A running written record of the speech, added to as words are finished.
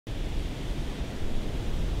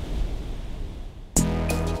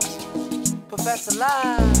GloballyProfessor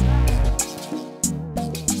live.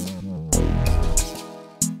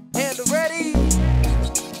 Handle ready.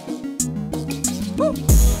 Woo.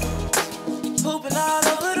 Hooping all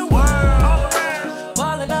over the world,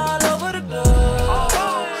 balling all over the globe.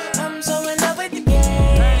 I'm so in love with the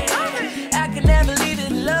game, I can never leave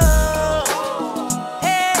it alone.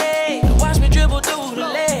 Hey, watch me dribble through the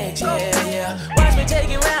legs, yeah, yeah. Watch me take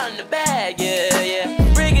it round the bag, yeah,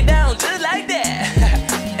 yeah. Bring it down just like that.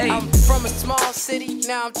 Hey. I'm from a small city,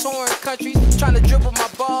 now I'm touring countries, trying to dribble my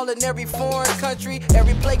ball in every foreign country.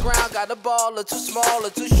 Every playground got a ball, or too small or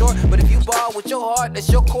too short. But if you ball with your heart, that's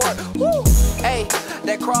your court. Woo! Hey,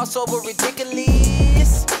 that crossover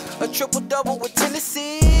ridiculous. A triple-double with 10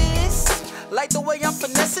 assists. Like the way I'm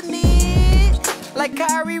finessing it. Like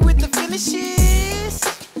Kyrie with the finishes.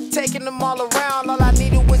 Taking them all around, all I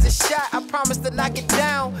needed was a shot. I promised to knock it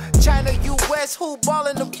down. China, US, who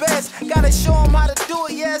ballin' the best? Gotta show them how to do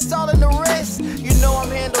it, yeah, it's all in the rest. You know I'm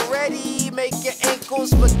handle ready, make your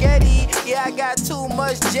ankles spaghetti. Yeah, I got too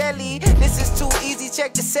much jelly. This is too easy,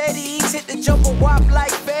 check the settings. Hit the jumper whop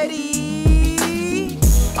like Betty.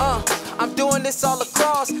 I'm doing this all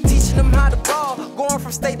across, teaching them how to ball. Going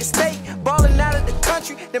from state to state, balling out of the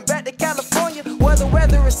country, then back to California, where the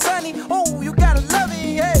weather is sunny. Oh, you gotta love it,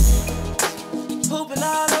 yeah. Hooping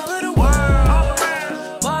all over the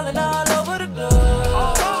world, balling all over the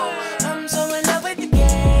globe. I'm so in love with the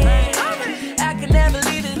game, I can never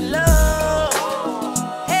leave it alone.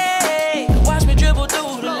 Hey, watch me dribble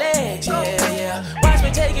through the legs, yeah, yeah. Watch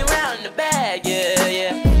me take it round the bag, yeah,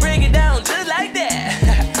 yeah. Bring it down just like that.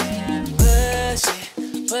 Push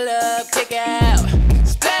it, pull up, kick out,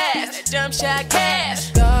 splash, that jump shot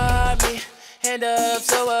cash. Guard me, hand up,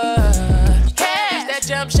 so cash, that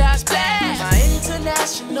jump shot splash. My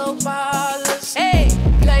international ballers, hey,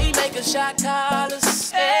 playmaker shot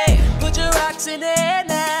callers, hey, put your rocks in there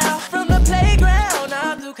now. From the playground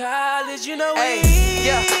out through college, you know hey,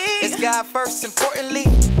 yeah, it's God first, importantly,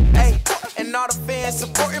 hey, and all the fans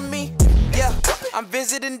supporting me. Yeah, I'm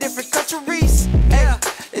visiting different countries. Hey,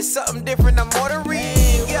 it's something different I'm ordering.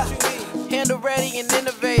 Yeah, handle ready and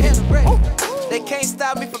innovative. They can't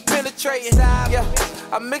stop me from penetrating. Yeah,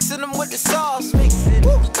 I'm mixing them with the sauce.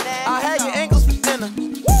 I'll have your ankles for dinner.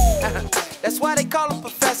 That's why they call him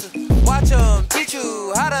Professor. Watch him teach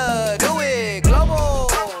you how to do it. Global.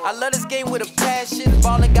 I love this game with a passion.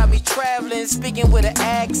 Ballin' got me traveling, speaking with an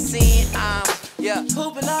accent. Yeah,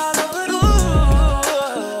 hooping all over the world.